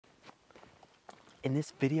In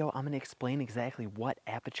this video, I'm going to explain exactly what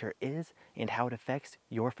aperture is and how it affects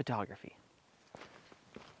your photography.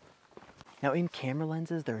 Now in camera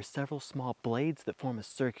lenses, there are several small blades that form a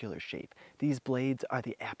circular shape. These blades are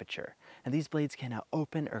the aperture. And these blades can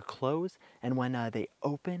open or close, and when they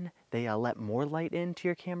open, they let more light into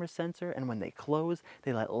your camera sensor, and when they close,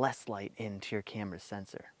 they let less light into your camera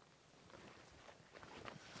sensor.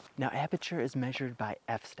 Now aperture is measured by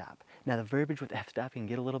f-stop. Now the verbiage with f-stop can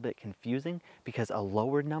get a little bit confusing because a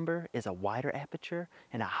lower number is a wider aperture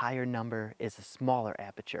and a higher number is a smaller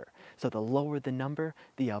aperture. So the lower the number,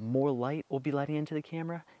 the more light will be letting into the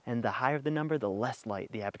camera, and the higher the number, the less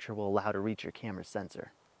light the aperture will allow to reach your camera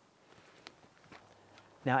sensor.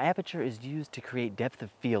 Now aperture is used to create depth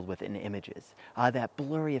of field within images. That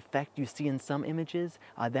blurry effect you see in some images,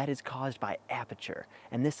 that is caused by aperture.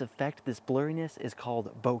 And this effect, this blurriness, is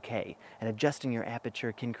called bokeh. And adjusting your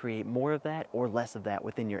aperture can create more of that or less of that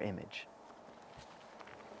within your image.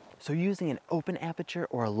 So using an open aperture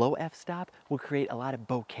or a low f-stop will create a lot of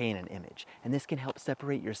bokeh in an image. And this can help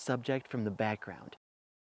separate your subject from the background.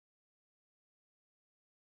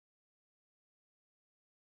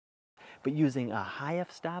 But using a high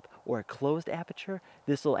f-stop or a closed aperture,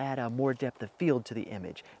 this will add more depth of field to the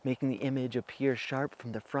image, making the image appear sharp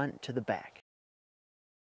from the front to the back.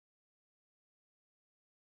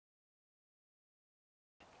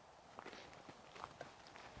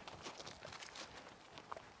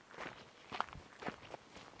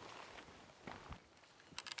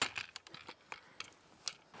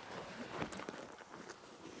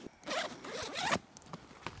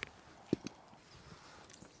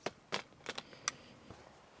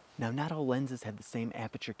 Now, not all lenses have the same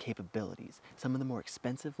aperture capabilities. Some of the more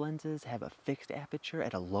expensive lenses have a fixed aperture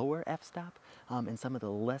at a lower f-stop, and some of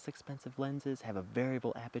the less expensive lenses have a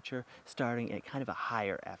variable aperture starting at kind of a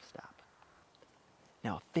higher f-stop.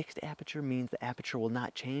 Now, a fixed aperture means the aperture will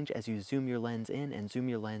not change as you zoom your lens in and zoom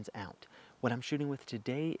your lens out. What I'm shooting with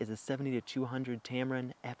today is a 70-200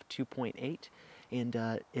 Tamron f2.8,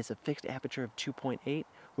 and it's a fixed aperture of 2.8,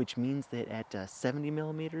 which means that at 70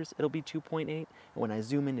 millimeters it'll be 2.8, and when I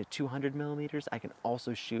zoom into 200 millimeters I can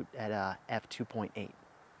also shoot at f2.8.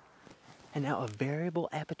 And now a variable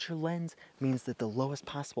aperture lens means that the lowest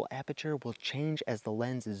possible aperture will change as the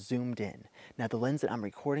lens is zoomed in. Now the lens that I'm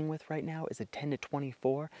recording with right now is a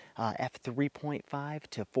 10-24 f3.5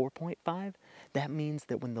 to 4.5. That means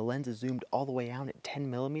that when the lens is zoomed all the way out at 10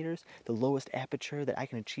 millimeters, the lowest aperture that I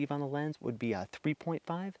can achieve on the lens would be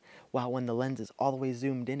 3.5, while when the lens is all the way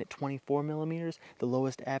zoomed in at 24 millimeters, the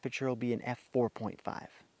lowest aperture will be an f4.5.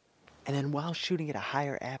 And then while shooting at a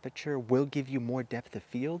higher aperture will give you more depth of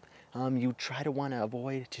field, you try to want to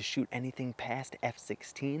avoid to shoot anything past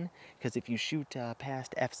f16, because if you shoot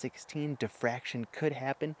past f16, diffraction could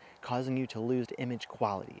happen, causing you to lose image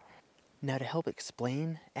quality. Now to help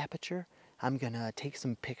explain aperture, I'm gonna take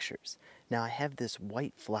some pictures. Now I have this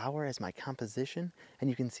white flower as my composition, and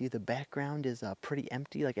you can see the background is pretty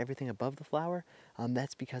empty, like everything above the flower.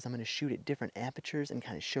 That's because I'm gonna shoot at different apertures and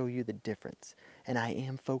kind of show you the difference. And I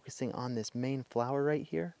am focusing on this main flower right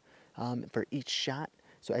here for each shot.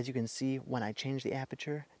 So as you can see, when I change the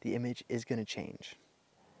aperture, the image is gonna change.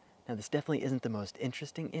 Now this definitely isn't the most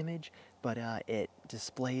interesting image, but it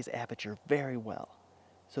displays aperture very well.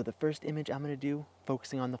 So the first image I'm going to do,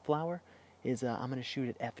 focusing on the flower, is I'm going to shoot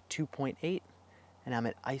at f2.8, and I'm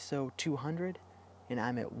at ISO 200, and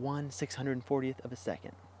I'm at 1/640th of a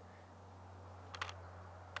second.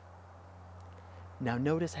 Now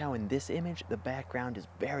notice how in this image, the background is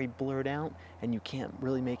very blurred out, and you can't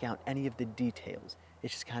really make out any of the details.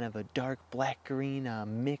 It's just kind of a dark black-green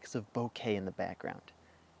mix of bokeh in the background.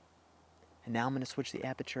 And now I'm going to switch the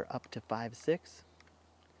aperture up to 5.6.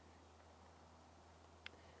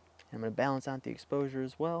 I'm going to balance out the exposure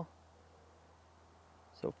as well.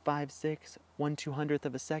 So 5.6, 1/200th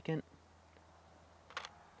of a second.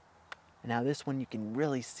 And now this one you can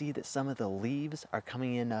really see that some of the leaves are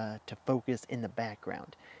coming in to focus in the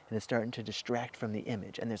background. And it's starting to distract from the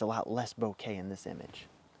image. And there's a lot less bokeh in this image.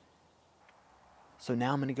 So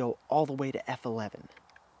now I'm going to go all the way to f11.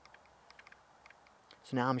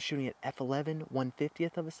 So now I'm shooting at f11,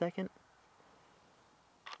 1/50th of a second.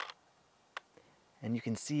 And you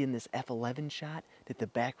can see in this f11 shot that the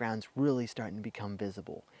background's really starting to become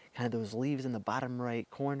visible. Kind of those leaves in the bottom right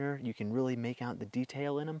corner, you can really make out the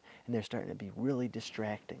detail in them, and they're starting to be really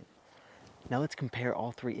distracting. Now let's compare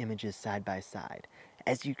all three images side by side.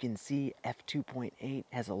 As you can see, f2.8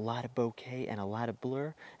 has a lot of bokeh and a lot of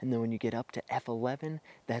blur, and then when you get up to f11,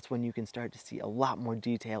 that's when you can start to see a lot more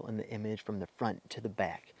detail in the image from the front to the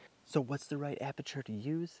back. So what's the right aperture to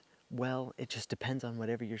use? Well, it just depends on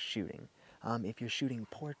whatever you're shooting. If you're shooting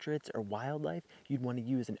portraits or wildlife, you'd want to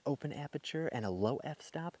use an open aperture and a low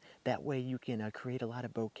f-stop. That way you can create a lot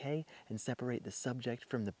of bokeh and separate the subject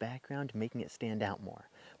from the background, making it stand out more.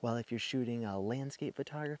 While if you're shooting landscape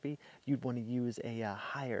photography, you'd want to use a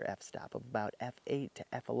higher f-stop of about f8 to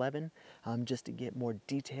f11, just to get more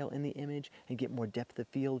detail in the image and get more depth of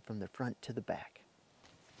field from the front to the back.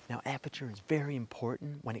 Now, aperture is very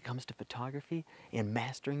important when it comes to photography, and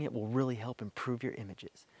mastering it will really help improve your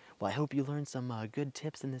images. Well, I hope you learned some good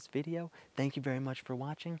tips in this video. Thank you very much for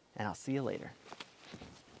watching, and I'll see you later.